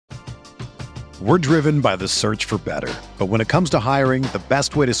We're driven by the search for better. But when it comes to hiring, the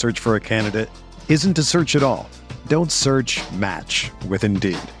best way to search for a candidate isn't to search at all. Don't search, match with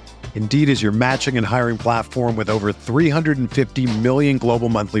Indeed. Indeed is your matching and hiring platform with over 350 million global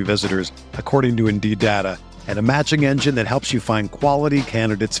monthly visitors, according to Indeed data, and a matching engine that helps you find quality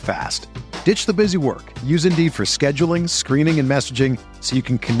candidates fast. Ditch the busy work. Use Indeed for scheduling, screening, and messaging so you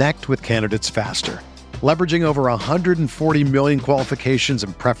can connect with candidates faster. Leveraging over 140 million qualifications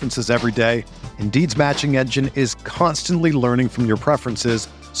and preferences every day, Indeed's matching engine is constantly learning from your preferences,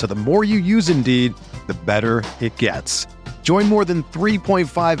 so the more you use Indeed, the better it gets. Join more than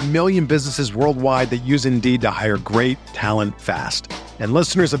 3.5 million businesses worldwide that use Indeed to hire great talent fast. And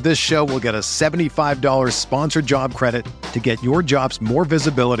listeners of this show will get a $75 sponsored job credit to get your jobs more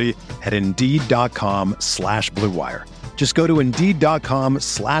visibility at Indeed.com/Blue Wire. Just go to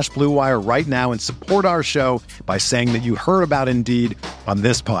Indeed.com/Blue Wire right now and support our show by saying that you heard about Indeed on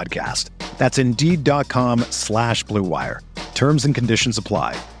this podcast. That's Indeed.com/Blue Wire. Terms and conditions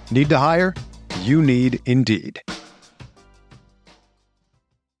apply. Need to hire? You need Indeed.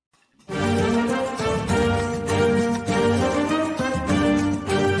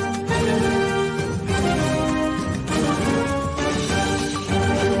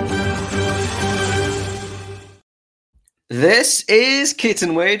 This is Kits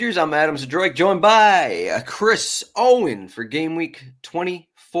and Wagers. I'm Adam Zadroik, joined by Chris Owen for Game Week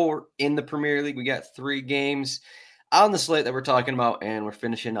 24 in the Premier League. We got 3 games on the slate that we're talking about, and we're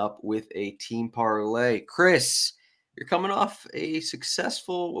finishing up with a team parlay. Chris, you're coming off a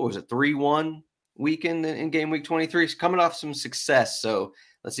successful, 3-1 weekend in Game Week 23. It's coming off some success, so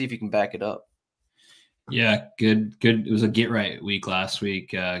let's see if you can back it up. Yeah, good. It was a get-right week last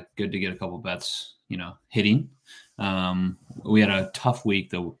week. Good to get a couple bets, hitting. We had a tough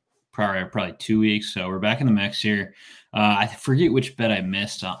week the prior probably 2 weeks, so we're back in the mix here. I forget which bet I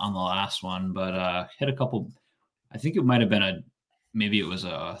missed on the last one, but hit a couple. I think it might have been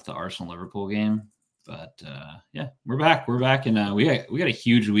the Arsenal Liverpool game, but yeah, we're back, and we got a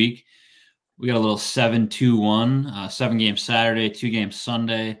huge week. We got a little 7-2-1, 7-game Saturday, 2 games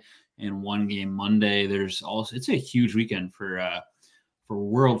Sunday, and 1 game Monday. It's a huge weekend for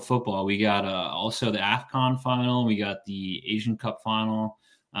world football. We got also the AFCON final. We got the Asian Cup final.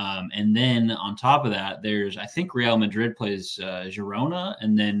 And then on top of that, I think Real Madrid plays Girona,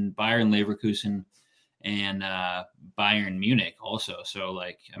 and then Bayern Leverkusen and Bayern Munich also. So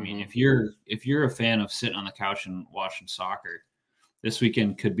if you're a fan of sitting on the couch and watching soccer, this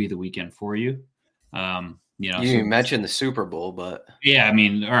weekend could be the weekend for you. You mentioned the Super Bowl, but yeah,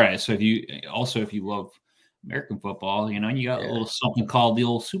 all right. So if you love American football, you got a little something called the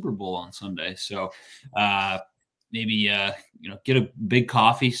old Super Bowl on Sunday. So maybe get a big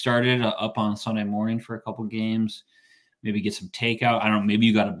coffee started up on Sunday morning for a couple games. Maybe get some takeout. I don't know. Maybe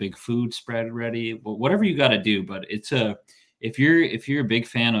you got a big food spread ready. But whatever you got to do. But if you're a big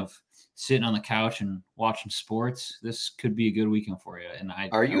fan of sitting on the couch and watching sports, this could be a good weekend for you. And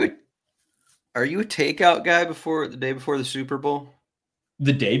are you a takeout guy the day before the Super Bowl?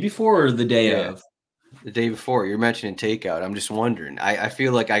 The day before or the day of? The day before. You're mentioning takeout. I'm just wondering. I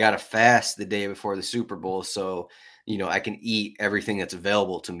feel like I got to fast the day before the Super Bowl, so I can eat everything that's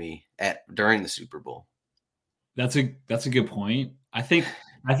available to me during the Super Bowl. That's a good point. I think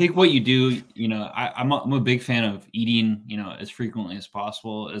what you do, I'm a big fan of eating, as frequently as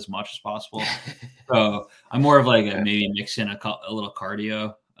possible, as much as possible. So I'm more of maybe mix in a little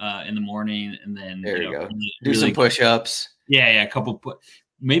cardio in the morning, and then there you go. Do some push-ups. Yeah, a couple.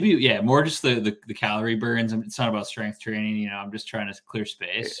 Maybe more just the calorie burns. It's not about strength training. I'm just trying to clear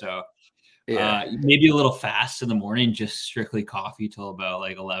space. So maybe a little fast in the morning, just strictly coffee till about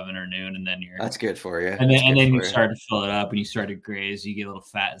 11 or noon, and then that's good for you. And then you start to fill it up, and you start to graze. You get a little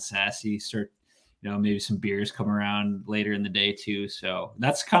fat and sassy. You start, maybe some beers come around later in the day too. So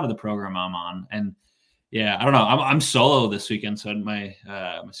that's kind of the program I'm on. And yeah, I don't know. I'm solo this weekend, so my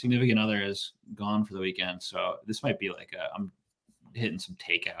significant other is gone for the weekend. So this might be I'm hitting some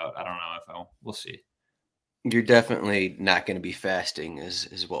takeout. I don't know we'll see. You're definitely not going to be fasting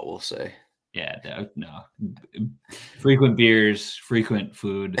is what we'll say. Yeah, no. Frequent beers, frequent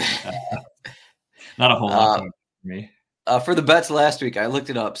food. Not a whole lot for me. For the bets last week, I looked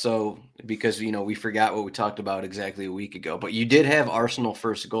it up. So because we forgot what we talked about exactly a week ago, but you did have Arsenal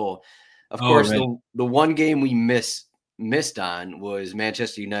first goal. Of course, right. The one game we missed on was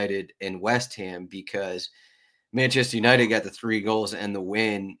Manchester United and West Ham, because Manchester United got the 3 goals and the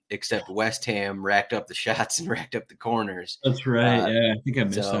win, except West Ham racked up the shots and racked up the corners. That's right. I think I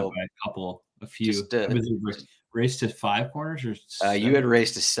missed that by a few. Was it race to 5 corners or you had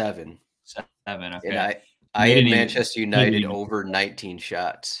raced to 7. 7. Okay. And I had Manchester United over 19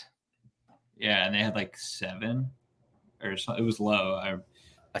 shots. Yeah, and they had like 7 or so. It was low.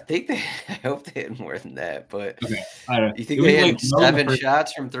 I think I hope they had more than that, but Okay. I don't. you think It they was had like low in the 7 first.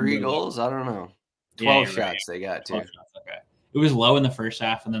 shots from 3 Really low. goals? I don't know. Yeah, 12 you're shots right. they got 12 too. shots. Okay. It was low in the first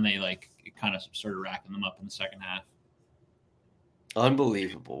half, and then they like kind of started racking them up in the second half.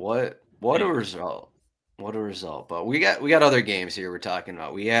 Unbelievable. What a result. What a result. But we got other games here we're talking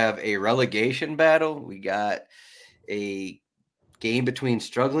about. We have a relegation battle. We got a game between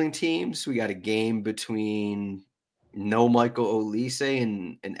struggling teams. We got a game between no Michael Olise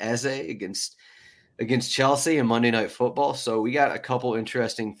and Eze against Chelsea and Monday Night Football. So we got a couple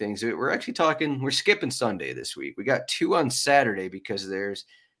interesting things. We're skipping Sunday this week. We got 2 on Saturday because there's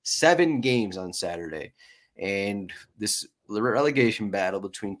 7 games on Saturday. And this relegation battle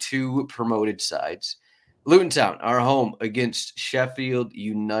between 2 promoted sides. Luton Town, our home against Sheffield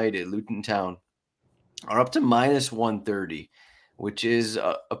United. Luton Town are up to minus 130, which is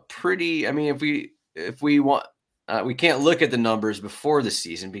a pretty, I mean, if we want, we can't look at the numbers before the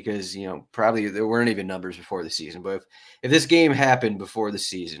season because, probably there weren't even numbers before the season. But if this game happened before the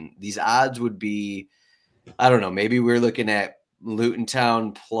season, these odds would be, I don't know, maybe we're looking at Luton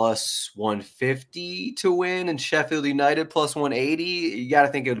Town plus 150 to win and Sheffield United plus 180. You got to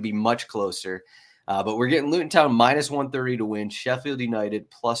think it would be much closer. But we're getting Luton Town minus 130 to win, Sheffield United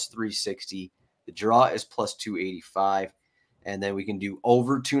plus 360. The draw is plus 285. And then we can do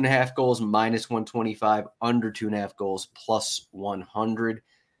over 2.5 goals, minus 125, under 2.5 goals, plus 100.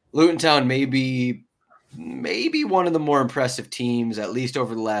 Luton Town may be one of the more impressive teams, at least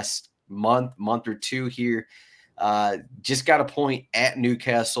over the last month or two here. Just got a point at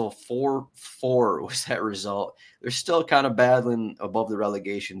Newcastle. 4-4 was that result. They're still kind of battling above the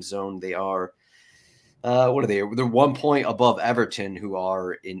relegation zone. They are, what are they? They're 1 point above Everton, who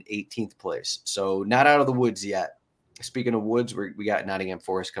are in 18th place. So not out of the woods yet. Speaking of woods, we got Nottingham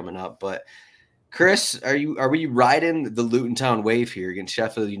Forest coming up. But Chris, are we riding the Luton Town wave here against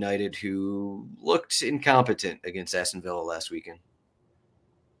Sheffield United, who looked incompetent against Aston Villa last weekend?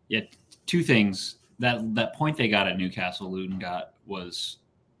 Yeah, 2 things. That point they got at Newcastle, Luton got, was,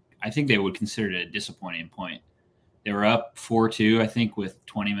 I think they would consider it a disappointing point. They were up 4-2, I think, with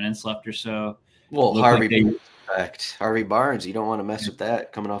 20 minutes left or so. Well, Harvey Barnes, you don't want to mess with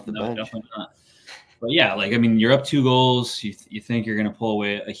that coming off the bench. Definitely not. But yeah, you're up 2 goals. You think you're going to pull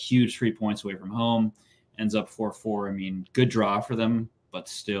away a huge 3 points away from home. Ends up 4-4. I mean, good draw for them, but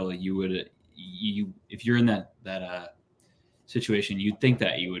still, if you're in that situation, you'd think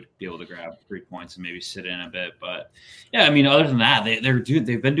that you would be able to grab 3 points and maybe sit in a bit. But yeah, I mean, other than that,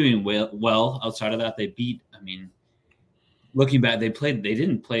 they've been doing well. Outside of that, they beat. I mean, looking back, they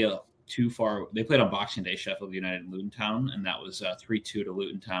didn't play too far. They played on Boxing Day, Sheffield United and Luton Town, and that was 3-2 to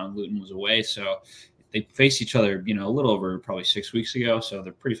Luton Town. Luton was away, so they faced each other, a little over probably 6 weeks ago, so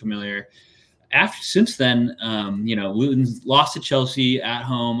they're pretty familiar. Since then, Luton lost to Chelsea at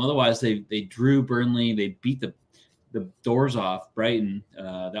home. Otherwise, they drew Burnley. They beat the doors off Brighton.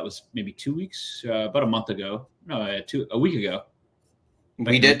 That was maybe 2 weeks, about a month ago. No, a week ago.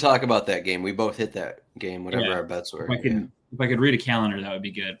 We did talk about that game. We both hit that game, whatever our bets were. If I could read a calendar, that would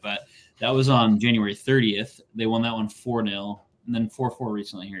be good. But that was on January 30th. They won that one 4-0, and then 4-4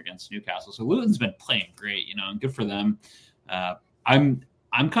 recently here against Newcastle. So Luton's been playing great, and good for them. I'm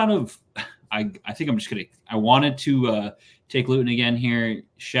kind of, I think I'm just gonna. I wanted to take Luton again here.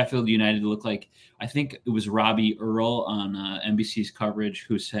 Sheffield United looked like, I think it was Robbie Earle on NBC's coverage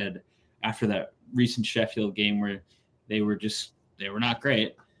who said after that recent Sheffield game where they were not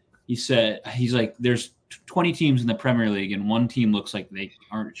great. He's like, there's 20 teams in the Premier League, and one team looks like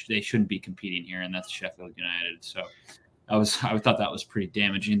they shouldn't be competing here, and that's Sheffield United. So I thought that was pretty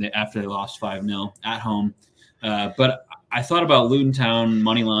damaging after they lost 5-0 at home. But I thought about Luton Town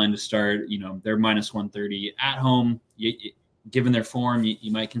money line to start. They're minus 130 at home. Given their form,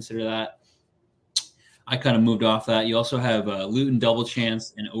 you might consider that. I kind of moved off that. You also have Luton double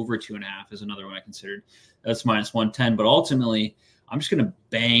chance and over 2.5 is another one I considered. That's minus 110. But ultimately, I'm just going to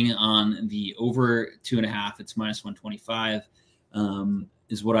bang on the over 2.5. It's minus 125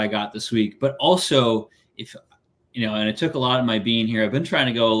 is what I got this week. But also, if and it took a lot of my being here. I've been trying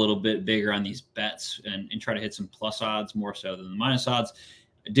to go a little bit bigger on these bets and try to hit some plus odds more so than the minus odds.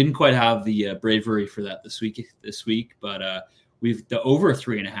 I didn't quite have the bravery for that this week, but the over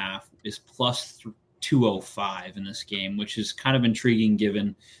 3.5 is plus 205 in this game, which is kind of intriguing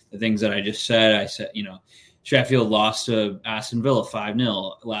given the things that I just said. I said, Sheffield lost to Aston Villa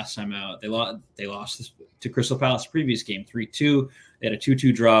 5-0 last time out. They lost to Crystal Palace previous game 3-2. They had a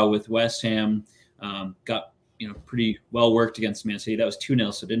 2-2 draw with West Ham. Got pretty well worked against Man City. That was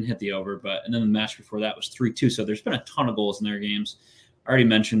 2-0, so didn't hit the over. And then the match before that was 3-2. So there's been a ton of goals in their games. already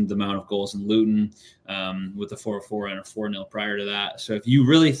mentioned the amount of goals in Luton with a 4-4 and a 4-0 prior to that. So if you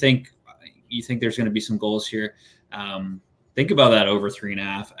really think there's going to be some goals here, think about that over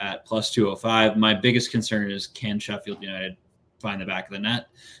 3.5 at plus 205. My biggest concern is, can Sheffield United find the back of the net?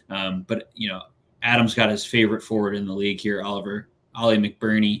 But Adam's got his favorite forward in the league here, Ollie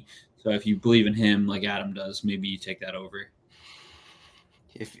McBurney. So if you believe in him like Adam does, maybe you take that over.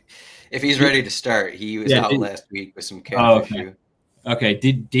 If he's ready to start, he was out last week with some calf issue. Okay.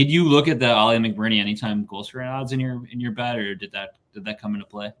 Did you look at the Ollie McBurney anytime goal scoring odds in your bet, or did that come into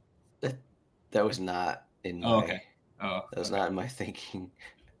play? That was not in my that was not in my thinking.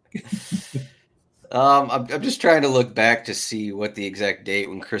 I'm just trying to look back to see what the exact date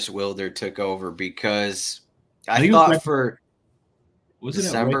when Chris Wilder took over, because I thought was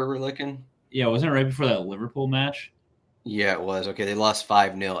December we're looking. Yeah, wasn't it right before that Liverpool match? Yeah, it was. Okay, they lost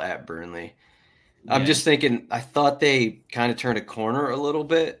 5-0 at Burnley. Yeah. I'm just thinking, I thought they kind of turned a corner a little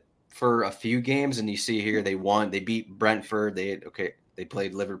bit for a few games, and you see here they won. They beat Brentford. They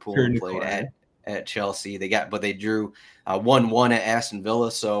played Liverpool and played at Chelsea. But they drew 1-1 at Aston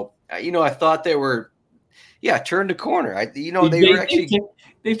Villa. So I thought they were turned a corner.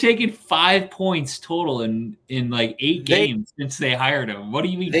 They've taken 5 points total in like 8 games since they hired him. What do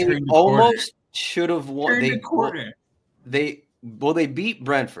you mean? They almost should have won. Turned a corner. They beat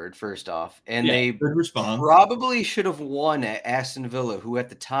Brentford first off, and they response. Probably should have won at Aston Villa, who at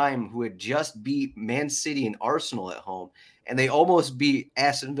the time had just beat Man City and Arsenal at home, and they almost beat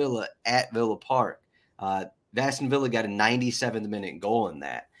Aston Villa at Villa Park. Aston Villa got a 97th minute goal in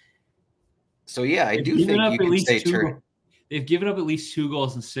that. So I do think you can say turn. They've given up at least 2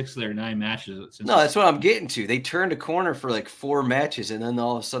 goals in 6 of their 9 matches. That's what I'm getting to. They turned a corner for like 4 matches, and then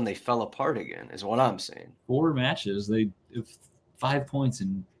all of a sudden they fell apart again, is what I'm saying. 4 matches. They have 5 points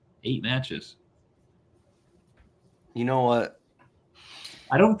in 8 matches. You know what?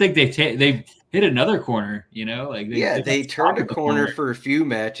 I don't think they've hit another corner, They turned a corner for a few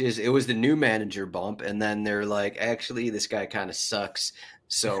matches. It was the new manager bump, and then they're like, actually, this guy kind of sucks.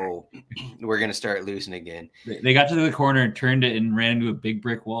 So we're going to start losing again. They got to the corner and turned it and ran into a big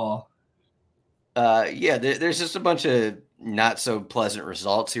brick wall. There's just a bunch of not so pleasant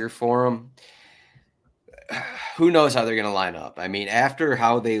results here for them. Who knows how they're going to line up? I mean, after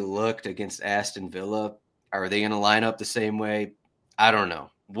how they looked against Aston Villa, are they going to line up the same way? I don't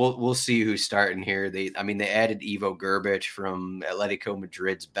know. We'll see who's starting here. They added Ivo Grbic from Atletico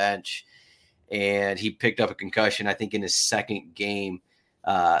Madrid's bench, and he picked up a concussion, I think, in his second game.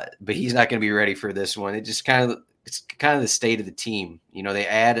 But he's not going to be ready for this one. It's kind of the state of the team. They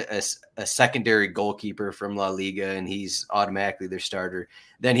add a secondary goalkeeper from La Liga, and he's automatically their starter.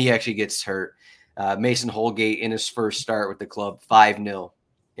 Then he actually gets hurt. Mason Holgate in his first start with the club, 5-0,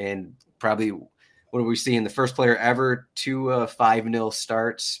 and probably what are we seeing? The first player ever to 5-0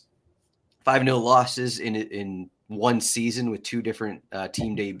 starts, 5-0 losses in one season with 2 different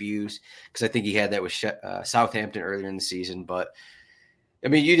team debuts. Because I think he had that with Southampton earlier in the season, but. I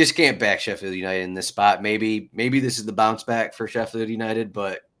mean, you just can't back Sheffield United in this spot. Maybe this is the bounce back for Sheffield United,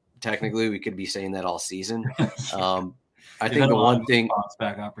 but technically we could be saying that all season. I think the one thing bounce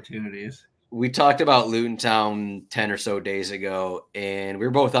back opportunities. We talked about Luton Town 10 or so days ago, and we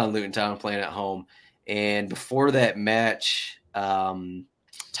were both on Luton Town playing at home. And before that match, Tom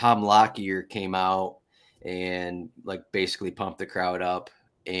Lockyer came out and basically pumped the crowd up.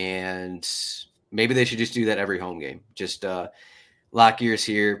 And maybe they should just do that every home game. Just Lockyer's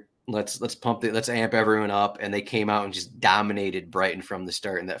here. Let's pump it. Let's amp everyone up. And they came out and just dominated Brighton from the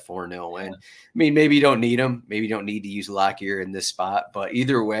start in that 4-0 win. I mean, maybe you don't need him. Maybe you don't need to use Lockyer in this spot. But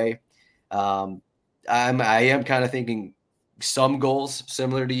either way, I am kind of thinking some goals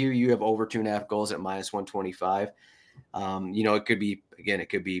similar to you. You have over 2.5 goals at -125. It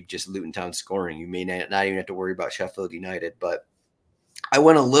could be just Luton Town scoring. You may not even have to worry about Sheffield United. But I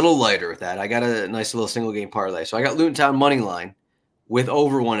went a little lighter with that. I got a nice little single game parlay. So I got Luton Town money line with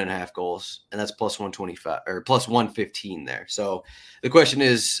over 1.5 goals, and that's +125 or +115 there. So the question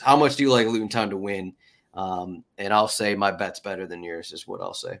is, how much do you like Luton Town to win? And I'll say my bet's better than yours is what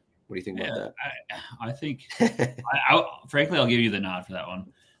I'll say. What do you think about that? I think, frankly, I'll give you the nod for that one.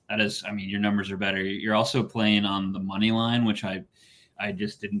 That is, your numbers are better. You're also playing on the money line, which I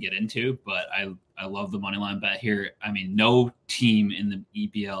just didn't get into, but I love the money line bet here. No team in the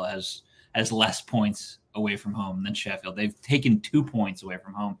EPL has less points away from home than Sheffield. They've taken 2 points away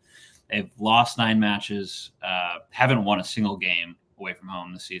from home. They've lost 9 matches, haven't won a single game away from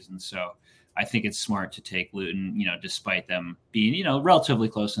home this season. So I think it's smart to take Luton, despite them being, relatively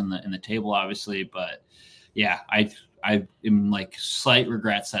close in the table, obviously. But yeah, I I am like slight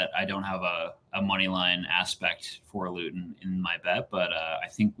regrets that I don't have a money line aspect for Luton in my bet, but I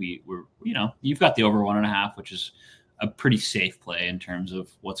think we're you've got the over 1.5, which is a pretty safe play in terms of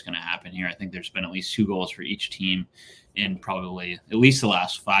what's going to happen here. I think there's been at least 2 goals for each team in probably at least the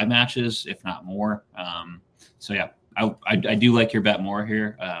last 5 matches, if not more. So yeah, I do like your bet more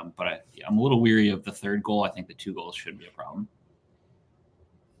here, but I'm a little weary of the 3rd goal. I think the 2 goals should be a problem.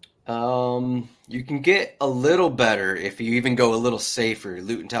 You can get a little better if you even go a little safer.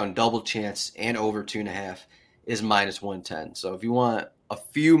 Luton Town double chance and over 2.5 is -110. So if you want a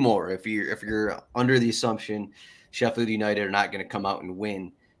few more, if you're under the assumption Sheffield United are not going to come out and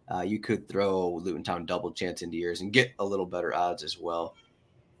win, you could throw Luton Town double chance into yours and get a little better odds as well.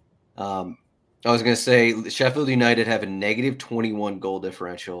 I was going to say Sheffield United have a -21 goal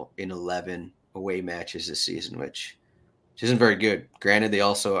differential in 11 away matches this season, which isn't very good. Granted, they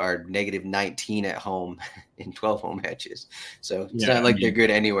also are -19 at home in 12 home matches. So it's not like they're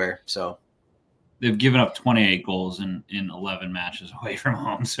good anywhere. So they've given up 28 goals in 11 matches away from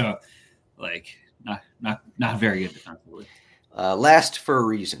home. So like not very good defensively. Last for a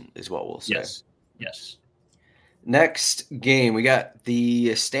reason is what we'll say. Yes. Next game, we got the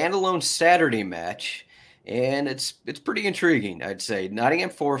standalone Saturday match, and it's pretty intriguing, I'd say.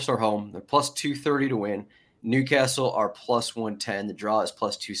 Nottingham Forest are home. They're +230 to win. Newcastle are +110. The draw is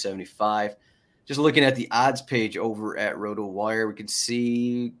 +275. Just looking at the odds page over at RotoWire, we can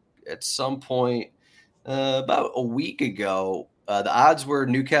see at some point about a week ago, the odds were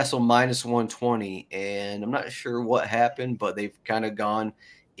Newcastle -120, and I'm not sure what happened, but they've kind of gone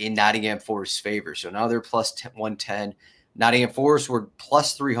in Nottingham Forest's favor. So now they're +110. Nottingham Forest were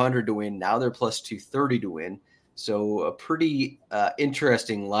 +300 to win. Now they're +230 to win. So a pretty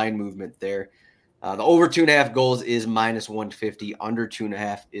interesting line movement there. The over 2.5 goals is -150. Under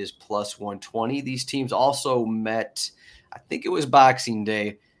 2.5 is +120. These teams also met, I think it was Boxing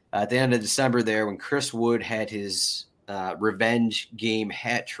Day, at the end of December there when Chris Wood had his revenge game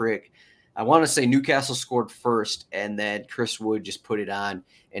hat trick. I want to say Newcastle scored first, and then Chris Wood just put it on,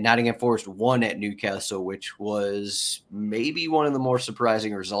 and Nottingham Forest won at Newcastle, which was maybe one of the more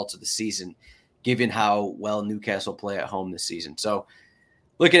surprising results of the season, given how well Newcastle play at home this season. So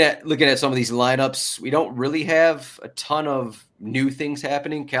looking at some of these lineups, we don't really have a ton of new things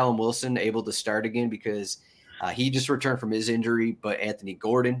happening. Callum Wilson able to start again because he just returned from his injury, but Anthony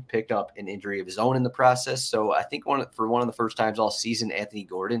Gordon picked up an injury of his own in the process. So I think for one of the first times all season, Anthony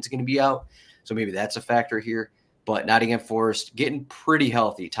Gordon's going to be out. So maybe that's a factor here. But Nottingham Forest getting pretty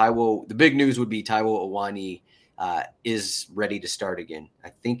healthy. The big news would be Taiwo Awani is ready to start again. I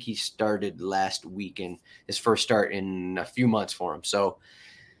think he started last weekend, his first start in a few months for him. So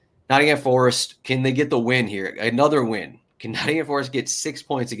Nottingham Forest, can they get the win here? Another win. Can Nottingham Forest get 6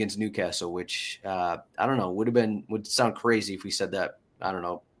 points against Newcastle, which I don't know, would sound crazy if we said that, I don't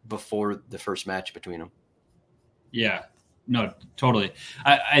know, before the first match between them. Yeah, no, totally.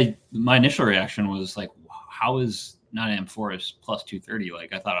 My initial reaction was like, how is Nottingham Forest +230?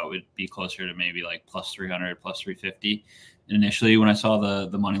 Like I thought it would be closer to maybe like +300, +350. And initially when I saw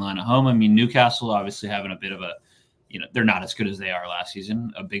the money line at home, I mean, Newcastle obviously having a bit of a, they're not as good as they are last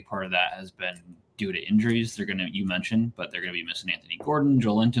season. A big part of that has been due to injuries. You mentioned, but they're going to be missing Anthony Gordon.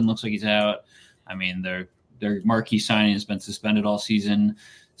 Joe Linton looks like he's out. I mean, their marquee signing has been suspended all season.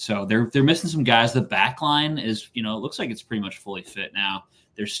 So they're missing some guys. The back line is, it looks like it's pretty much fully fit now.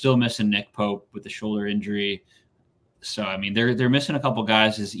 They're still missing Nick Pope with the shoulder injury. So, I mean, they're missing a couple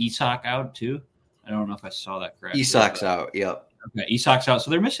guys. Is Isak out too? I don't know if I saw that correctly. Isak's out, yep. Okay, Isak's out. So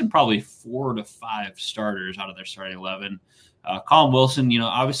they're missing probably 4 to 5 starters out of their starting 11. Colin Wilson,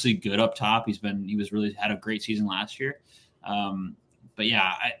 obviously good up top. He was had a great season last year. But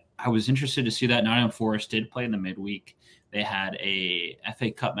yeah, I was interested to see that Nottingham Forest did play in the midweek. They had a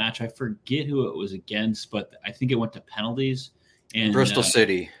FA Cup match. I forget who it was against, but I think it went to penalties. And Bristol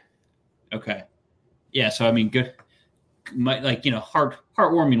City. Okay. Yeah. So, I mean, good.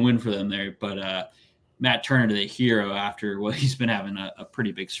 Heartwarming win for them there. But Matt Turner, the hero after he's been having a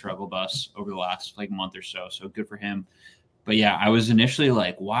pretty big struggle bus over the last month or so. So good for him. But yeah, I was initially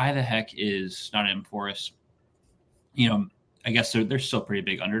like, why the heck is Nottingham Forest? I guess they're still pretty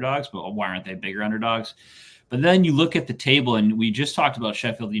big underdogs, but why aren't they bigger underdogs? But then you look at the table, and we just talked about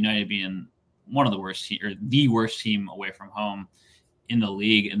Sheffield United being one of the worst or the worst team away from home in the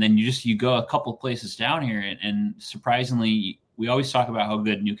league. And then you go a couple places down here, and surprisingly, we always talk about how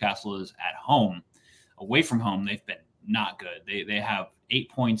good Newcastle is at home. Away from home, they've been not good. They have 8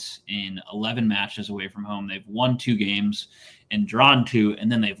 points in 11 matches away from home. They've won 2 games and drawn 2,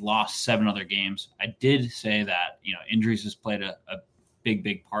 and then they've lost 7 other games. I did say that, injuries has played a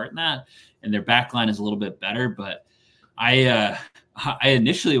big part in that, and their back line is a little bit better, but I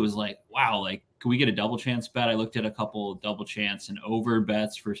initially was like, wow, like, can we get a double chance bet? I looked at a couple double chance and over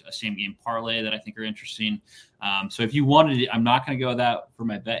bets for a same game parlay that I think are interesting. So if you wanted to, I'm not going to go that for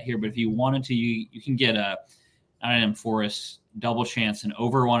my bet here, but if you wanted to, you can get a Nottingham Forest double chance and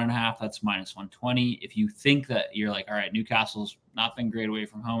over 1.5. That's minus 120. If you think that you're like, all right, Newcastle's not been great away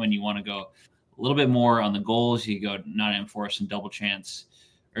from home, and you want to go a little bit more on the goals, you go Nottingham Forest and double chance.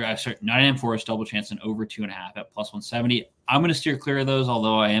 Nottingham Forest double chance and over 2.5 at plus 170. I'm going to steer clear of those,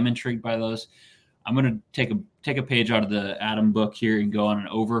 although I am intrigued by those. I'm going to take a page out of the Adam book here and go on an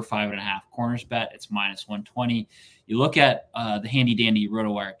over 5.5 corners bet. It's minus 120. You look at the handy dandy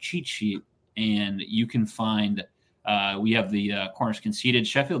RotoWire cheat sheet, and you can find we have the corners conceded.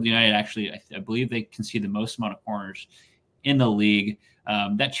 Sheffield United actually, I believe they concede the most amount of corners in the league.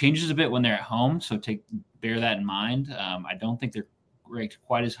 That changes a bit when they're at home, so bear that in mind. I don't think they're ranked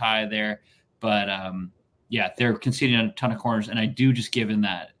quite as high there, but they're conceding a ton of corners, and I do just given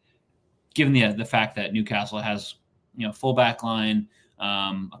the fact that Newcastle has full back line,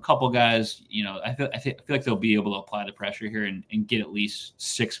 a couple guys, I feel like they'll be able to apply the pressure here and get at least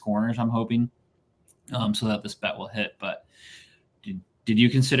 6 corners. I'm hoping, so that this bet will hit. But did you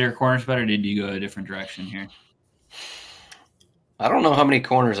consider corners bet, or did you go a different direction here? I don't know how many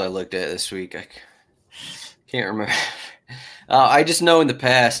corners I looked at this week. I can't remember. I just know in the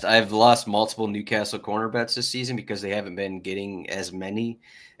past I've lost multiple Newcastle corner bets this season because they haven't been getting as many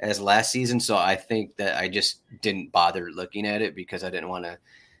as last season. So I think that I just didn't bother looking at it because I didn't want to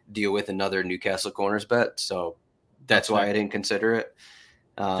deal with another Newcastle corners bet. So that's why I didn't consider it.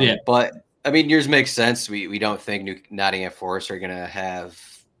 But I mean, yours makes sense. We don't think Nottingham Forest are going to have,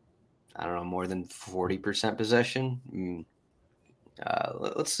 I don't know, more than 40% possession.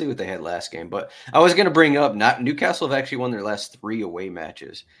 Let's see what they had last game. But I was going to bring up, Newcastle have actually won their last 3 away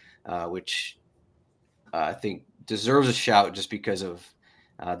matches, which I think deserves a shout just because of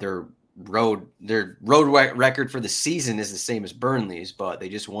their road record for the season is the same as Burnley's, but they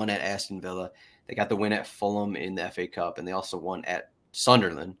just won at Aston Villa. They got the win at Fulham in the FA Cup, and they also won at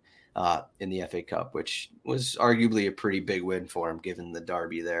Sunderland in the FA Cup, which was arguably a pretty big win for them given the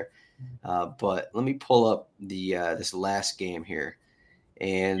derby there. But let me pull up the this last game here.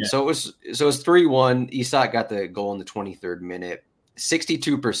 And so it was 3-1. Isak got the goal in the 23rd minute.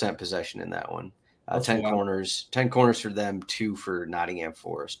 62% possession in that one. 10 corners for them, 2 for Nottingham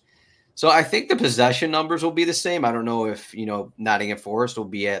Forest. So I think the possession numbers will be the same. I don't know if, Nottingham Forest will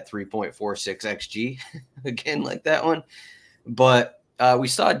be at 3.46 XG again like that one. But we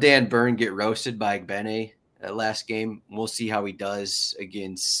saw Dan Burn get roasted by Igbene last game. We'll see how he does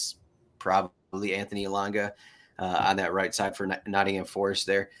against probably Anthony Elanga on that right side for Nottingham Forest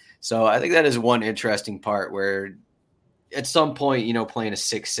there. So I think that is one interesting part where at some point, playing a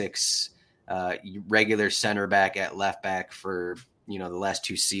 6'6", regular center back at left back for, the last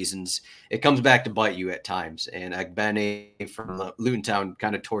 2 seasons, it comes back to bite you at times. And Igbene from Luton Town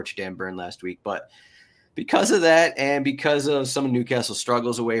kind of torched Dan Burn last week. But because of that, and because of some of Newcastle's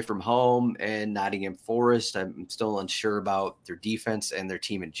struggles away from home and Nottingham Forest, I'm still unsure about their defense and their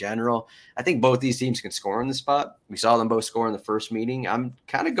team in general. I think both these teams can score on the spot. We saw them both score in the first meeting. I'm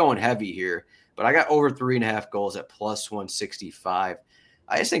kind of going heavy here, but I got over 3.5 goals at plus 165.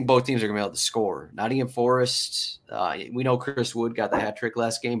 I just think both teams are going to be able to score. Nottingham Forest, we know Chris Wood got the hat trick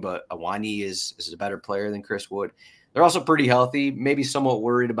last game, but Awani is a better player than Chris Wood. They're also pretty healthy, maybe somewhat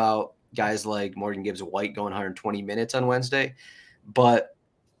worried about guys like Morgan Gibbs-White going 120 minutes on Wednesday. But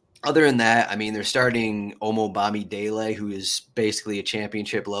other than that, I mean, they're starting Omo Bamidele, who is basically a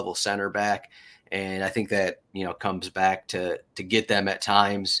championship-level center back. And I think that, comes back to get them at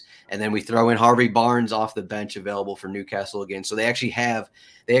times. And then we throw in Harvey Barnes off the bench available for Newcastle again. So they actually have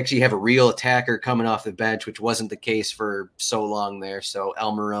a real attacker coming off the bench, which wasn't the case for so long there. So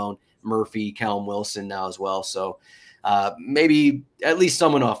Almiron, Murphy, Callum Wilson now as well. So maybe at least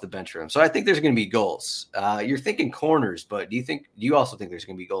someone off the bench for them. So I think there's going to be goals. You're thinking corners, but do you also think there's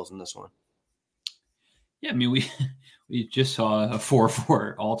going to be goals in this one? Yeah, I mean, we just saw a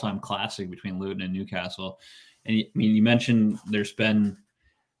 4-4 all-time classic between Luton and Newcastle. And I mean, you mentioned there's been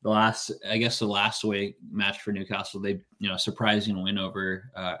the last away match for Newcastle. They, surprising win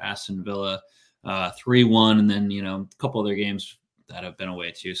over Aston Villa, 3-1, and then, a couple other games that have been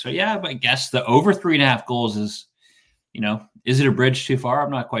away too. So yeah, but I guess the over 3.5 goals is, is it a bridge too far?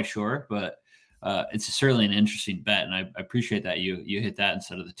 I'm not quite sure, but it's certainly an interesting bet, and I appreciate that you hit that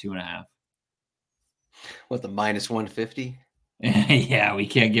instead of the 2.5. What, the minus 150? Yeah, we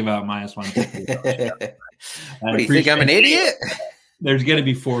can't give out minus 150. What do you think? I'm an idiot? There's going to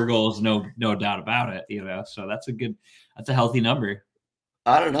be 4 goals, no doubt about it. So that's a healthy number.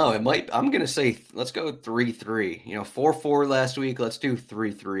 I don't know. It might. I'm gonna say let's go 3-3. 4-4 last week. Let's do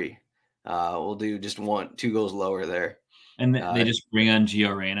 3-3. We'll do just 2 goals lower there. And they just bring on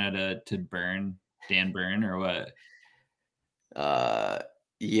Gio Reyna to burn Dan Burn or what?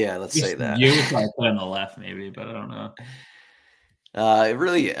 Yeah, let's say that. You would probably put on the left, maybe, but I don't know.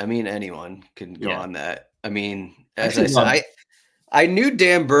 Anyone can go on that. As Actually, I said, I knew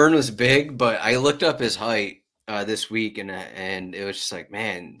Dan Burn was big, but I looked up his height this week, and it was just like,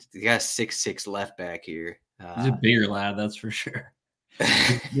 man, the guy's 6'6" left back here. He's a bigger lad, that's for sure.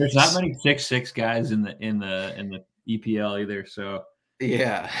 There's not many 6'6" guys in the EPL either, so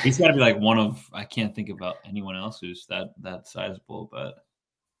yeah, he's got to be like one of. I can't think about anyone else who's that sizable, but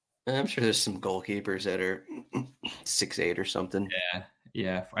I'm sure there's some goalkeepers that are 6'8" or something.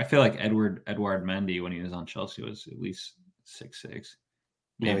 Yeah. I feel like Edouard Mendy when he was on Chelsea was at least 6'6".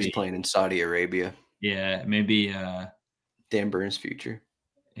 Maybe he's playing in Saudi Arabia. Yeah, maybe Dan Burn's future.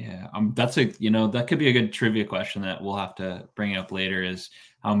 Yeah, that could be a good trivia question that we'll have to bring up later. Is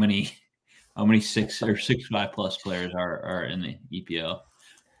how many 6 or 6'5" plus players are in the EPL?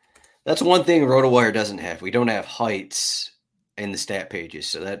 That's one thing RotoWire doesn't have. We don't have heights in the stat pages,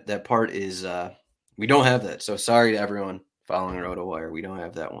 so that part is we don't have that. So sorry to everyone following RotoWire, we don't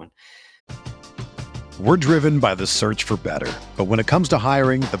have that one. We're driven by the search for better, but when it comes to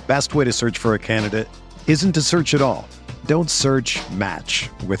hiring, the best way to search for a candidate isn't to search at all. Don't search, match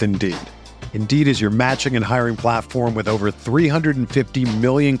with Indeed. Indeed is your matching and hiring platform with over 350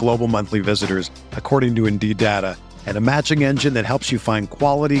 million global monthly visitors, according to Indeed data, and a matching engine that helps you find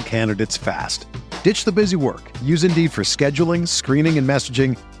quality candidates fast. Ditch the busy work. Use Indeed for scheduling, screening, and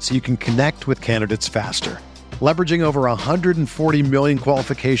messaging so you can connect with candidates faster. Leveraging over 140 million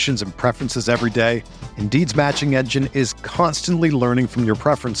qualifications and preferences every day, Indeed's matching engine is constantly learning from your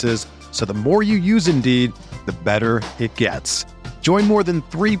preferences, so the more you use Indeed, the better it gets. Join more than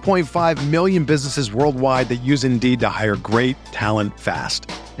 3.5 million businesses worldwide that use Indeed to hire great talent fast.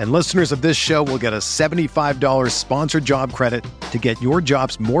 And listeners of this show will get a $75 sponsored job credit to get your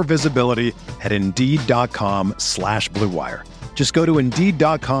jobs more visibility at Indeed.com/Blue Wire. Just go to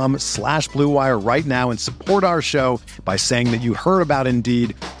Indeed.com/Blue Wire right now and support our show by saying that you heard about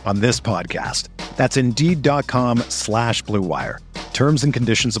Indeed on this podcast. That's Indeed.com/Blue Wire. Terms and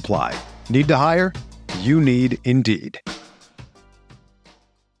conditions apply. Need to hire? You need Indeed.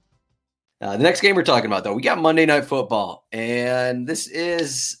 The next game we're talking about, though, we got Monday Night Football, and this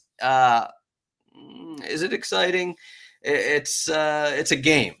is it exciting? It's a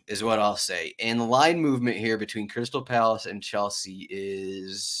game, is what I'll say. And the line movement here between Crystal Palace and Chelsea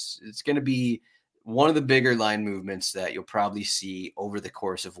it's going to be one of the bigger line movements that you'll probably see over the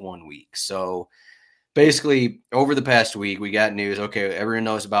course of 1 week. So basically, over the past week, we got news. Okay, everyone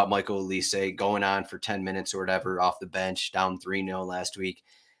knows about Michael Elise going on for 10 minutes or whatever off the bench, down 3-0 last week.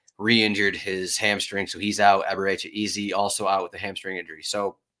 Re-injured his hamstring, so he's out. Eberechi Eze also out with a hamstring injury.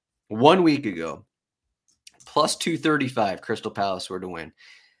 So 1 week ago, plus 235 Crystal Palace were to win.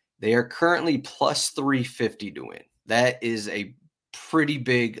 They are currently plus 350 to win. That is a pretty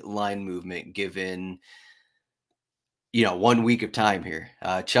big line movement given 1 week of time here.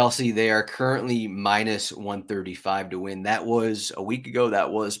 Chelsea, they are currently minus 135 to win. That was a week ago.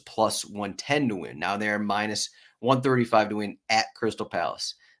 That was plus 110 to win. Now they're minus 135 to win at Crystal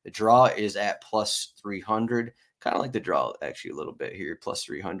Palace. The draw is at plus 300. Kind of like the draw actually a little bit here, plus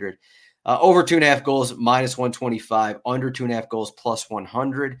 300. Over 2.5 goals, minus 125. Under 2.5 goals, plus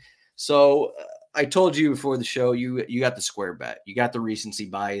 100. So I told you before the show, you got the square bet. You got the recency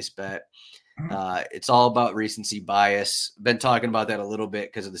bias bet. It's all about recency bias. Been talking about that a little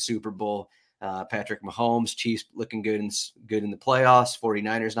bit because of the Super Bowl. Patrick Mahomes, Chiefs looking good in the playoffs.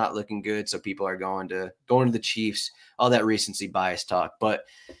 49ers not looking good, so people are going to the Chiefs. All that recency bias talk. But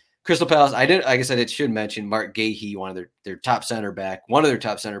Crystal Palace, I should mention Mark Gahey, one of their top center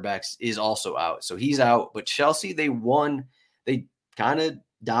backs is also out. So he's out. But Chelsea, they won. They kind of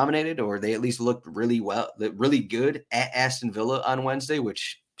dominated, or they at least looked really good at Aston Villa on Wednesday,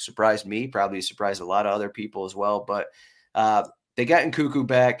 which surprised me, probably surprised a lot of other people as well. But they got Nkunku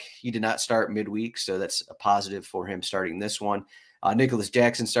back. He did not start midweek, so that's a positive for him starting this one. Nicholas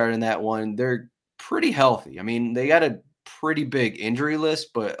Jackson started in that one. They're pretty healthy. They got a pretty big injury list,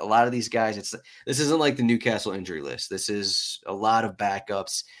 but a lot of these guys, this isn't like the Newcastle injury list. This is a lot of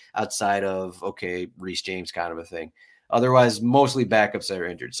backups outside of, Reece James kind of a thing. Otherwise, mostly backups that are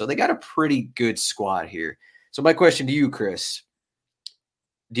injured. So they got a pretty good squad here. So my question to you, Chris,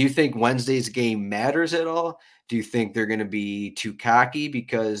 do you think Wednesday's game matters at all? Do you think they're going to be too cocky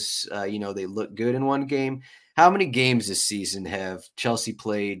because, they look good in one game? How many games this season have Chelsea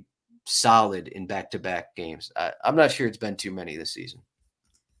played solid in back-to-back games? I'm not sure it's been too many this season.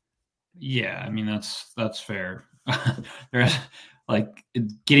 Yeah, I mean that's fair. There's like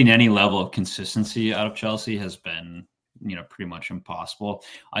getting any level of consistency out of Chelsea has been, pretty much impossible.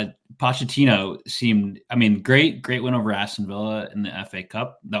 Pochettino seemed, great win over Aston Villa in the FA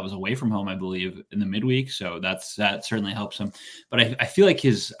Cup. That was away from home, I believe, in the midweek, so that certainly helps him. But I feel like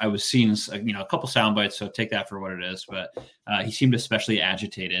I was seeing a couple sound bites, so take that for what it is. But he seemed especially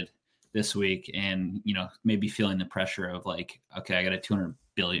agitated this week, and maybe feeling the pressure of like, okay, I got a 200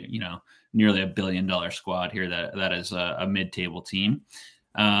 billion, nearly $1 billion squad here that is a mid-table team.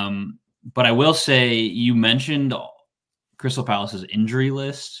 But I will say, you mentioned Crystal Palace's injury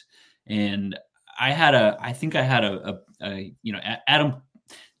list, and I think I had Adam,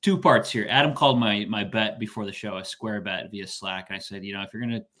 two parts here. Adam called my bet before the show a square bet via Slack, and I said, if you're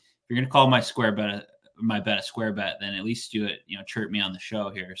gonna call my bet a square bet, then at least do it, chirp me on the show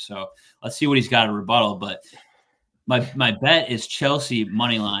here. So let's see what he's got to rebuttal. But my bet is Chelsea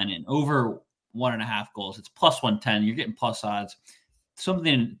money line and over 1.5 goals. It's plus 110. You're getting plus odds.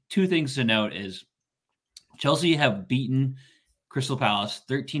 Two things to note is Chelsea have beaten Crystal Palace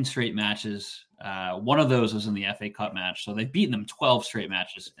 13 straight matches. One of those was in the FA Cup match. So they've beaten them 12 straight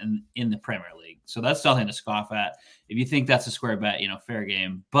matches in the Premier League. So that's nothing to scoff at. If you think that's a square bet, fair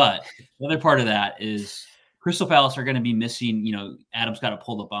game. But the other part of that is Crystal Palace are going to be missing, Adam's got it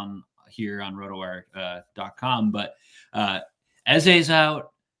pulled up on rotowire.com, but Eze's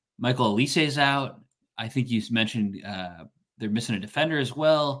out, Michael Olise's out. I think you mentioned they're missing a defender as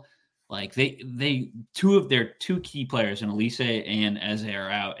well. Like they two of their two key players, and Olise and Eze, are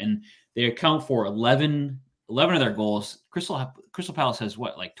out, and they account for 11 of their goals. Crystal Palace has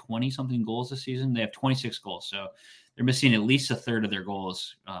like 20 something goals this season. They have 26 goals, so they're missing at least a third of their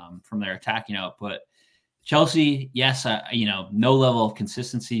goals from their attacking output. Chelsea, yes, no level of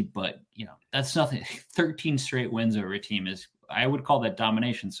consistency, but that's nothing. 13 straight wins over a team I would call that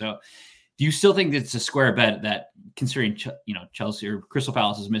domination. So, do you still think it's a square bet that, considering Chelsea or Crystal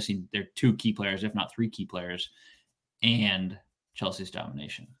Palace is missing their two key players, if not three key players, and Chelsea's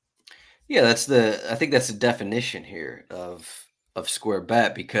domination? Yeah, I think that's the definition here of square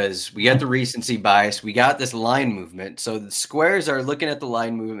bet, because we got the recency bias, we got this line movement. So the squares are looking at the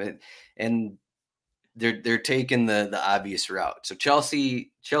line movement, and they're taking the obvious route. So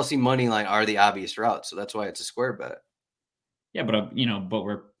Chelsea money line are the obvious route. So that's why it's a square bet. Yeah, but but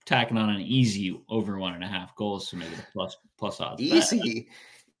we're tacking on an easy over 1.5 goals to make it a plus odds.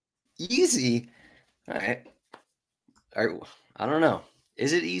 Easy. All right. I don't know.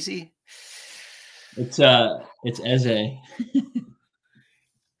 Is it easy? It's Eze.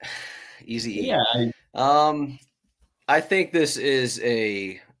 Easy. Yeah. I think this is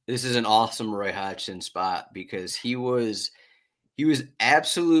an awesome Roy Hodgson spot, because he was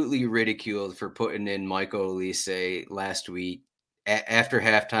absolutely ridiculed for putting in Michael Olise last week. After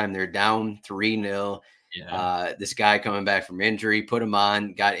halftime, they're down 3-0. Yeah. This guy coming back from injury, put him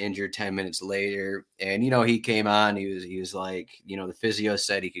on, got injured 10 minutes later. And, he came on, he was like, the physio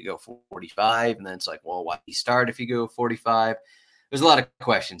said he could go 45. And then it's like, well, why did he start if he go 45? There's a lot of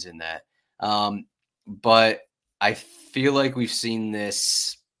questions in that. But I feel like we've seen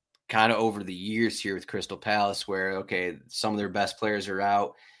this kind of over the years here with Crystal Palace, where, okay, some of their best players are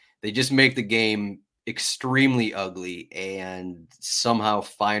out. They just make the game extremely ugly and somehow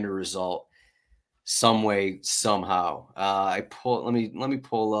find a result some way, somehow. Let me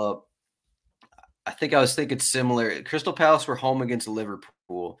pull up. I think I was thinking similar. Crystal Palace were home against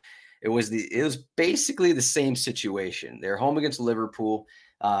Liverpool. It was basically the same situation. They're home against Liverpool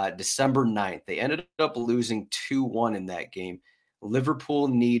December 9th. They ended up losing 2-1 in that game. Liverpool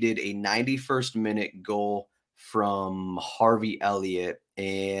needed a 91st minute goal from Harvey Elliott,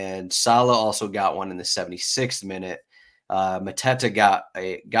 and Salah also got one in the 76th minute. Mateta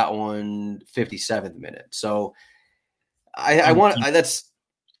got one 57th minute. So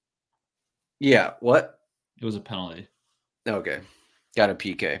what? It was a penalty. Okay. Got a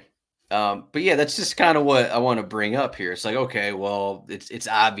PK. But yeah, that's just kind of what I want to bring up here. It's like, okay, well, it's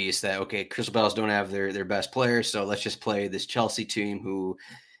obvious that, okay, Crystal Palace don't have their best players, so let's just play this Chelsea team who,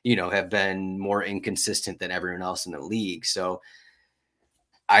 have been more inconsistent than everyone else in the league. So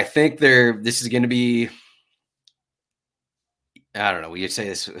I think this is going to be, I don't know, we say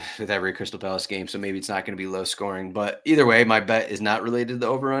this with every Crystal Palace game, so maybe it's not going to be low scoring. But either way, my bet is not related to the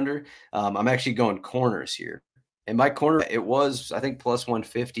over-under. I'm actually going corners here. And my corner, it was, I think, plus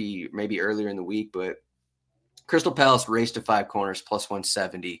 150 maybe earlier in the week, but Crystal Palace raced to 5 corners, plus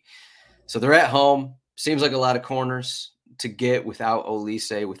 170. So they're at home. Seems like a lot of corners to get without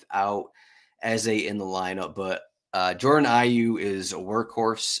Olise, without Eze in the lineup. But Jordan Ayew is a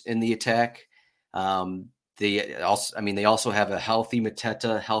workhorse in the attack. they also have a healthy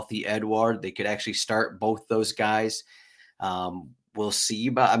Mateta, healthy Edouard. They could actually start both those guys. We'll see,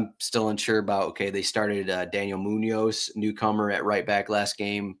 but I'm still unsure about, okay, they started Daniel Munoz, newcomer at right back last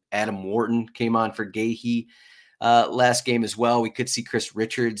game. Adam Wharton came on for Gahey last game as well. We could see Chris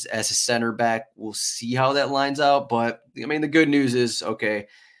Richards as a center back. We'll see how that lines out. But, I mean, the good news is, okay,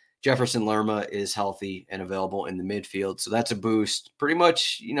 Jefferson Lerma is healthy and available in the midfield. So that's a boost. Pretty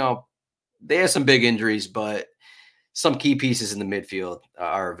much, they have some big injuries, but some key pieces in the midfield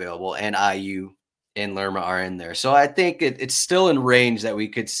are available, and IU and Lerma are in there. So I think it's still in range that we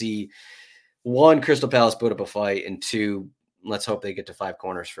could see, one, Crystal Palace put up a fight, and two, let's hope they get to 5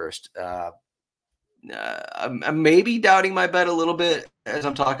 corners first. I'm maybe doubting my bet a little bit as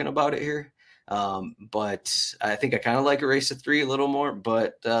I'm talking about it here. But I think I kind of like a race to 3 a little more,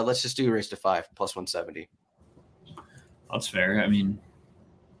 but let's just do a race to 5 plus 170. That's fair. I mean,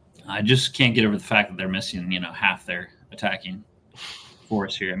 I just can't get over the fact that they're missing, half their attacking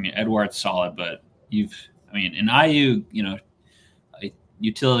force here. I mean, Edouard's solid, but in IU, a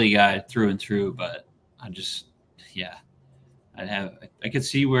utility guy through and through, but I could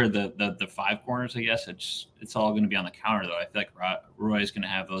see where the 5 corners, I guess it's all going to be on the counter though. I feel like Roy's going to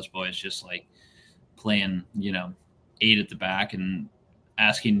have those boys just like playing, 8 at the back and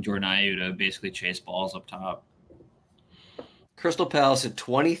asking Jordan Ayew to basically chase balls up top. Crystal Palace at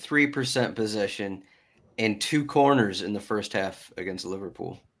 23% possession and 2 corners in the first half against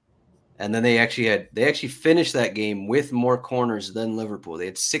Liverpool. And then they actually finished that game with more corners than Liverpool. They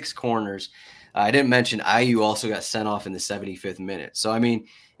had 6 corners. I didn't mention IU also got sent off in the 75th minute. So, I mean,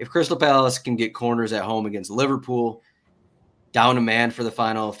 if Crystal Palace can get corners at home against Liverpool, down a man for the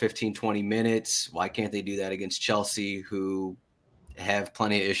final 15, 20 minutes, why can't they do that against Chelsea, who have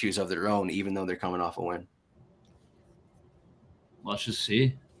plenty of issues of their own, even though they're coming off a win? Let's just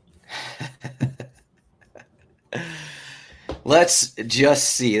see. Let's just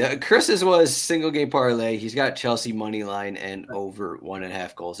see. Chris's was single game parlay. He's got Chelsea money line and over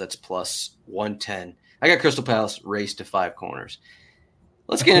 1.5 goals. That's plus 110. I got Crystal Palace race to 5 corners.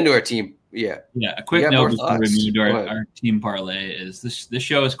 Let's get into our team. Yeah. A quick note before we move to our team parlay is this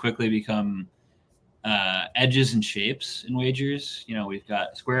show has quickly become edges and shapes in wagers. We've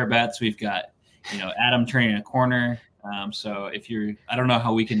got square bets. We've got, Adam turning a corner. So I don't know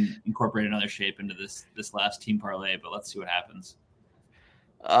how we can incorporate another shape into this last team parlay, but let's see what happens.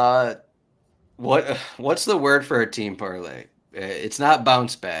 What's the word for a team parlay? It's not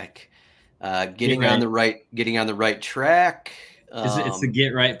bounce back. Getting on the right track. It's the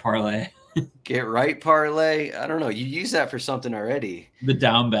get right parlay. Get right parlay. I don't know. You use that for something already. The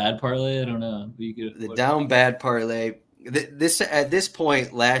down bad parlay. I don't know. The down bad parlay. At this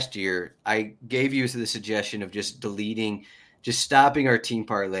point last year, I gave you the suggestion of just stopping our team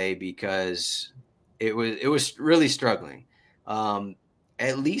parlay because it was really struggling.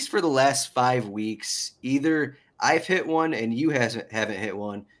 At least for the last 5 weeks, either I've hit one and you haven't hit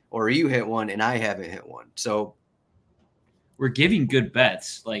one, or you hit one and I haven't hit one. So we're giving good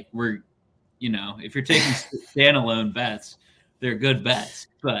bets. Like if you're taking standalone bets, they're good bets,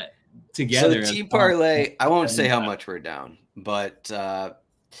 but together. So the team parlay, I won't say how much we're down, but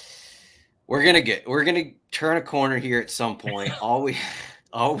we're gonna turn a corner here at some point.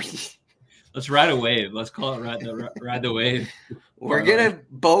 Let's ride a wave. Let's call it ride the wave. We're gonna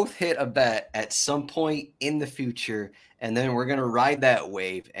both hit a bet at some point in the future, and then we're gonna ride that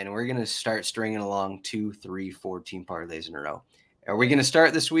wave, and we're gonna start stringing along 2, 3, 4 team parlays in a row. Are we gonna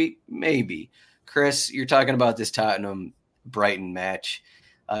start this week? Maybe. Chris, you're talking about this Tottenham Brighton match.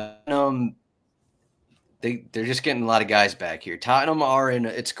 They're just getting a lot of guys back here. Tottenham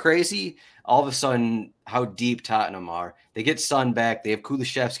it's crazy all of a sudden how deep Tottenham are. They get Son back. They have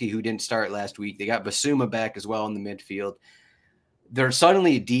Kulusevski, who didn't start last week. They got Basuma back as well in the midfield. They're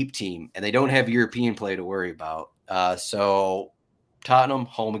suddenly a deep team, and they don't have European play to worry about. So Tottenham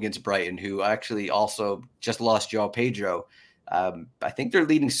home against Brighton, who actually also just lost Joao Pedro. I think their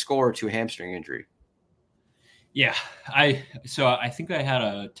leading scorer to a hamstring injury. Yeah, I think I had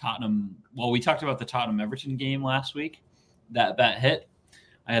a Tottenham. Well, we talked about the Tottenham Everton game last week. That hit.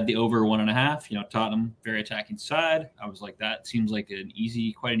 I had the over 1.5. Tottenham very attacking side. I was like, that seems like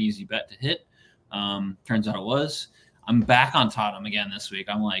quite an easy bet to hit. Turns out it was. I'm back on Tottenham again this week.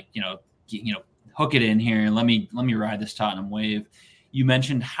 I'm like, hook it in here and let me ride this Tottenham wave. You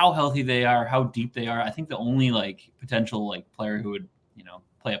mentioned how healthy they are, how deep they are. I think the only potential player who would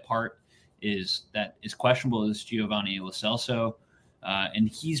play a part is questionable is Giovanni Lo Celso, and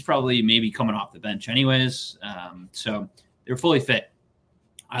he's probably maybe coming off the bench anyways. So they're fully fit.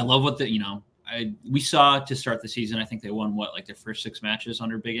 I love what we saw to start the season, I think they won like their first 6 matches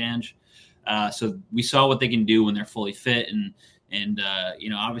under Big Ange. So we saw what they can do when they're fully fit, and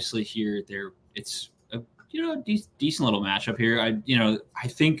obviously here it's a decent little matchup here. I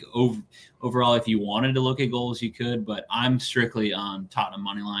think overall, if you wanted to look at goals, you could, but I'm strictly on Tottenham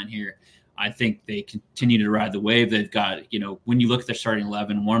money line here. I think they continue to ride the wave. They've got, when you look at their starting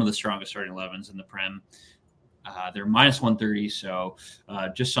 11, one of the strongest starting 11s in the Prem. They're minus 130, so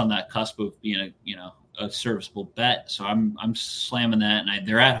just on that cusp of being a serviceable bet. So I'm slamming that, and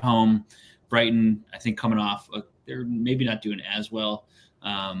they're at home. Brighton, I think, coming off, they're maybe not doing as well.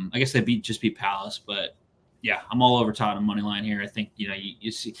 I guess they just beat Palace, but yeah, I'm all over Tottenham money line here. I think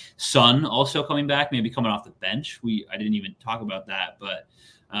you see Son also coming back, maybe coming off the bench. I didn't even talk about that, but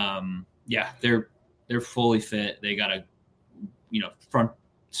yeah, they're fully fit. They got a front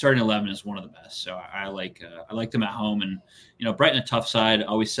starting 11 is one of the best. So I like them at home, and Brighton, a tough side,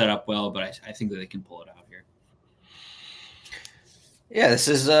 always set up well, but I think that they can pull it out here. Yeah, this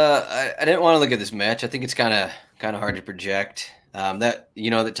is I didn't want to look at this match. I think it's kind of hard to project that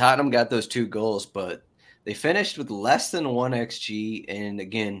Tottenham got those 2 goals, but they finished with less than 1 XG, and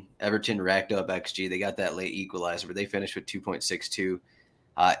again, Everton racked up XG. They got that late equalizer, but they finished with 2.62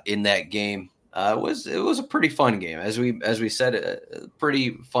 in that game. It was a pretty fun game, as we said, a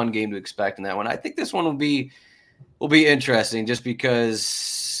pretty fun game to expect in that one. I think this one will be interesting, just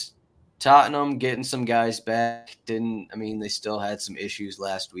because Tottenham getting some guys back they still had some issues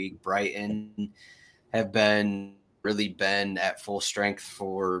last week. Brighton have been at full strength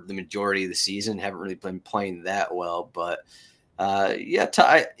for the majority of the season, haven't really been playing that well, but I'm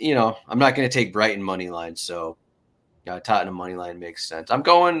not going to take Brighton money line, so Tottenham money line makes sense. I'm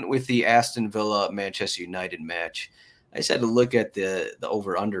going with the Aston Villa Manchester United match. I just had to look at the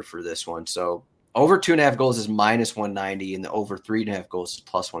over under for this one. So over 2.5 goals is minus 190, and the over 3.5 goals is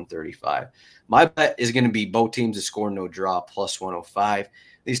plus 135. My bet is going to be both teams to score no draw, plus 105.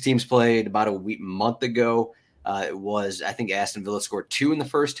 These teams played about a month ago. It was, I think, Aston Villa scored 2 in the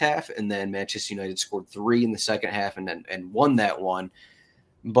first half, and then Manchester United scored 3 in the second half, and won that one.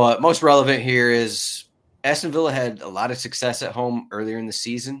 But most relevant here is Aston Villa had a lot of success at home earlier in the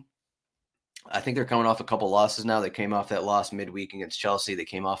season. I think they're coming off a couple losses now. They came off that loss midweek against Chelsea. They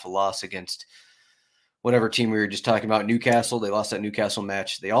came off a loss against whatever team we were just talking about, Newcastle. They lost that Newcastle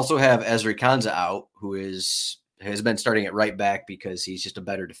match. They also have Ezri Konsa out, who has been starting at right back because he's just a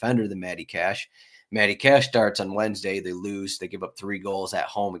better defender than Matty Cash. Matty Cash starts on Wednesday. They lose. They give up 3 goals at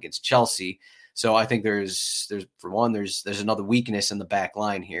home against Chelsea. So I think there's another weakness in the back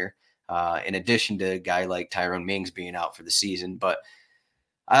line here. In addition to a guy like Tyrone Mings being out for the season. But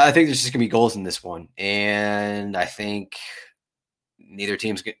I think there's just going to be goals in this one. And I think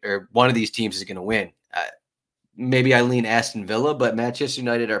one of these teams is going to win. Maybe I lean Aston Villa, but Manchester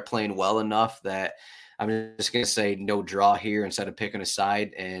United are playing well enough that I'm just going to say no draw here instead of picking a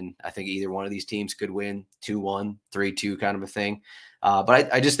side. And I think either one of these teams could win 2-1, 3-2 kind of a thing.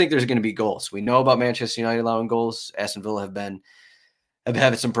 But I just think there's going to be goals. We know about Manchester United allowing goals. Aston Villa have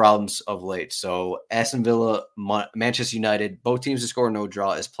had some problems of late. So Aston Villa, Manchester United, both teams to score no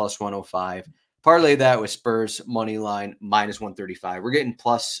draw is plus 105. Parlay that with Spurs money line minus 135. We're getting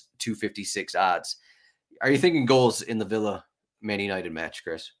plus 256 odds. Are you thinking goals in the Villa Man United match,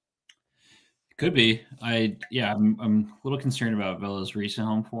 Chris? Could be. I'm a little concerned about Villa's recent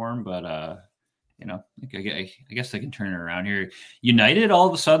home form, but I guess they can turn it around here. United all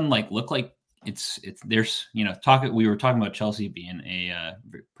of a sudden look like we were talking about Chelsea being a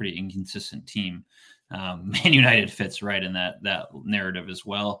pretty inconsistent team. Man United fits right in that narrative as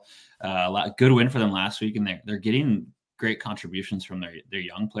well. Good win for them last week, and they're getting great contributions from their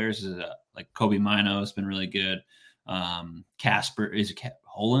young players. Like Kobe Mino has been really good. Casper is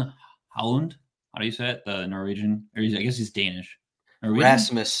Holland. How do you say it? The Norwegian, or I guess he's Danish. Norwegian?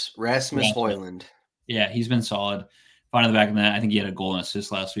 Rasmus Højlund. Yeah, he's been solid. Fine in the back of that. I think he had a goal and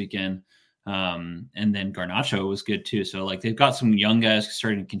assist last weekend. And then Garnacho was good too. So they've got some young guys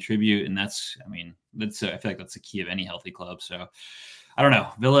starting to contribute, and I feel like that's the key of any healthy club. So I don't know.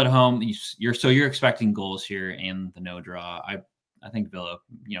 Villa at home, you're expecting goals here and the no draw. I think Villa,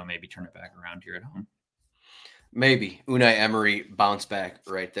 maybe turn it back around here at home. Maybe Unai Emery bounce back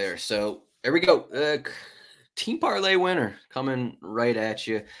right there. So there we go. Team parlay winner coming right at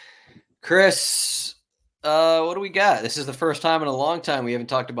you, Chris. What do we got? This is the first time in a long time we haven't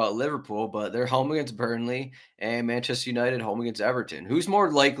talked about Liverpool, but they're home against Burnley, and Manchester United home against Everton. Who's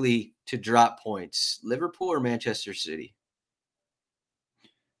more likely to drop points, Liverpool or Manchester City?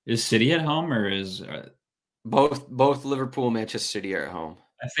 Is City at home, or is both Liverpool and Manchester City are at home?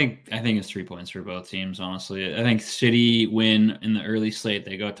 I think it's 3 points for both teams, honestly. I think City win in the early slate.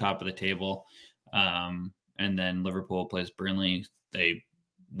 They go top of the table. And then Liverpool plays Burnley. They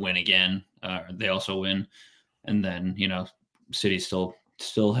win again. They also win. And then, City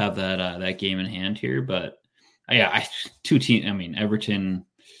still have that game in hand here. But two teams. I mean, Everton,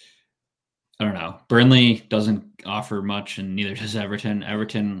 I don't know. Burnley doesn't offer much, and neither does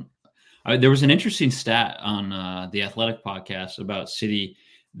Everton. There was an interesting stat on the Athletic podcast about City.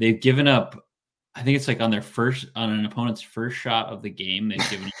 They've given up, I think it's like on an opponent's first shot of the game, they've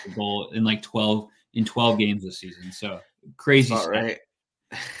given up a goal in 12 games this season. So crazy stat. Right.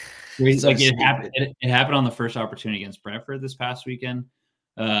 Crazy. So it happened on the first opportunity against Brentford this past weekend,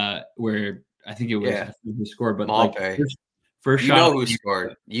 where I think it was who scored, but first shot.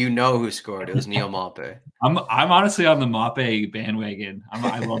 You know who scored. It was Neil Maupay. I'm honestly on the Maupay bandwagon.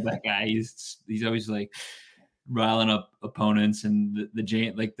 I love that guy. He's always like riling up opponents and the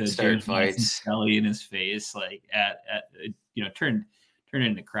James fights Kelly in his face, like turned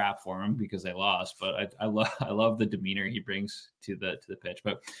into crap for him because they lost. But I love the demeanor he brings to the pitch.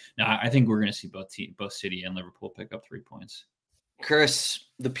 But no, I think we're going to see both City and Liverpool pick up 3 points. Chris,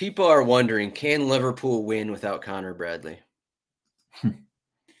 the people are wondering, can Liverpool win without Connor Bradley?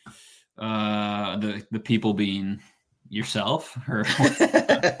 The people being yourself, or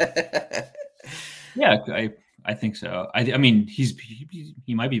yeah, I think so. I mean,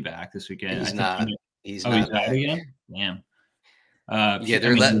 he might be back this weekend. He's not. He's back again. Damn.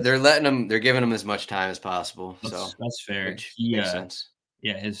 They're letting him. They're giving him as much time as possible. That's fair. Makes sense.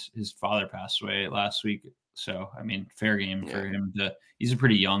 Yeah, his father passed away last week, so I mean, fair game for him to. He's a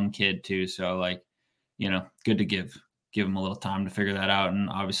pretty young kid too, so good to give him a little time to figure that out. And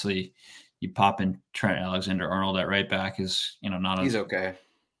obviously, you pop in Trent Alexander-Arnold at right back is he's okay.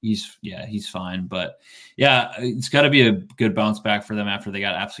 He's fine, but it's got to be a good bounce back for them after they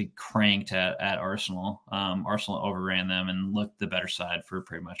got absolutely cranked at Arsenal. Arsenal overran them and looked the better side for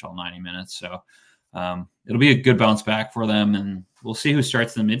pretty much all 90 minutes. So it'll be a good bounce back for them, and we'll see who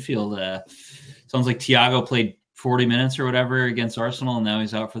starts in the midfield. Sounds like Thiago played 40 minutes or whatever against Arsenal, and now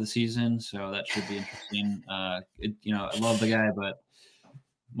he's out for the season. So that should be interesting. I love the guy, but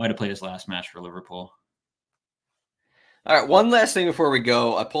might have played his last match for Liverpool. All right, one last thing before we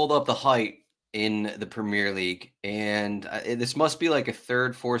go. I pulled up the height in the Premier League, and this must be like a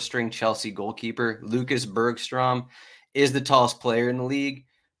third, fourth-string Chelsea goalkeeper. Lucas Bergstrom is the tallest player in the league,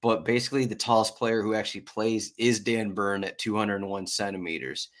 but basically the tallest player who actually plays is Dan Burn at 201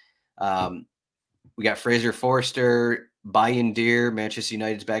 centimeters. We got Fraser Forster, Bayern Deer, Manchester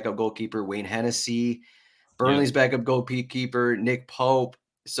United's backup goalkeeper, Wayne Hennessy, Burnley's backup goalkeeper, Nick Pope.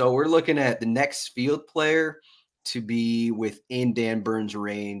 So we're looking at the next field player to be within Dan Burns'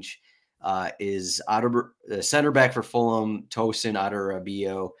 range is center back for Fulham, Tosin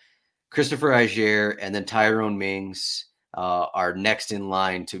Adarabioyo, Christopher Aguerd, and then Tyrone Mings are next in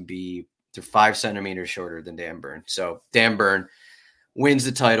line to 5 centimeters shorter than Dan Burn. So Dan Burn wins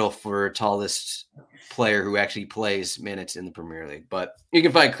the title for tallest player who actually plays minutes in the Premier League. But you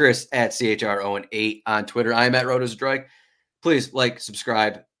can find Chris at CHROwen8 on Twitter. I'm at Rotos Please like,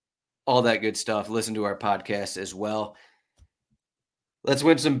 subscribe, all that good stuff. Listen to our podcast as well. Let's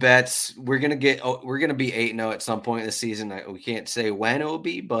win some bets. We're gonna be 8-0 at some point this season. We can't say when it will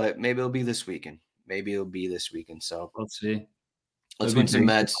be, but maybe it'll be this weekend. So let's see. Let's win some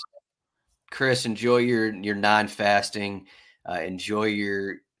bets. Chris, enjoy your non-fasting. Enjoy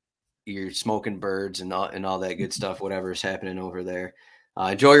your smoking birds and all that good stuff. Whatever is happening over there.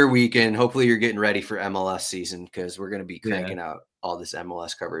 Enjoy your weekend. Hopefully you're getting ready for MLS season because we're going to be cranking out all this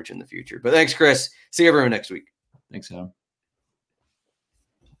MLS coverage in the future. But thanks, Chris. See everyone next week. Thanks, Adam.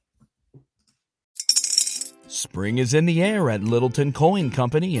 Spring is in the air at Littleton Coin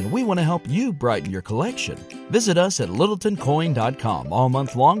Company, and we want to help you brighten your collection. Visit us at littletoncoin.com all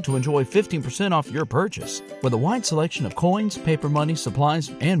month long to enjoy 15% off your purchase. With a wide selection of coins, paper money,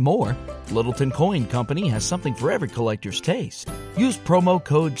 supplies, and more, Littleton Coin Company has something for every collector's taste. Use promo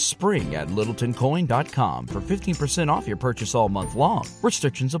code SPRING at littletoncoin.com for 15% off your purchase all month long.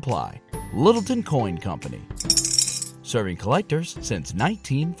 Restrictions apply. Littleton Coin Company. Serving collectors since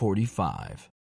 1945.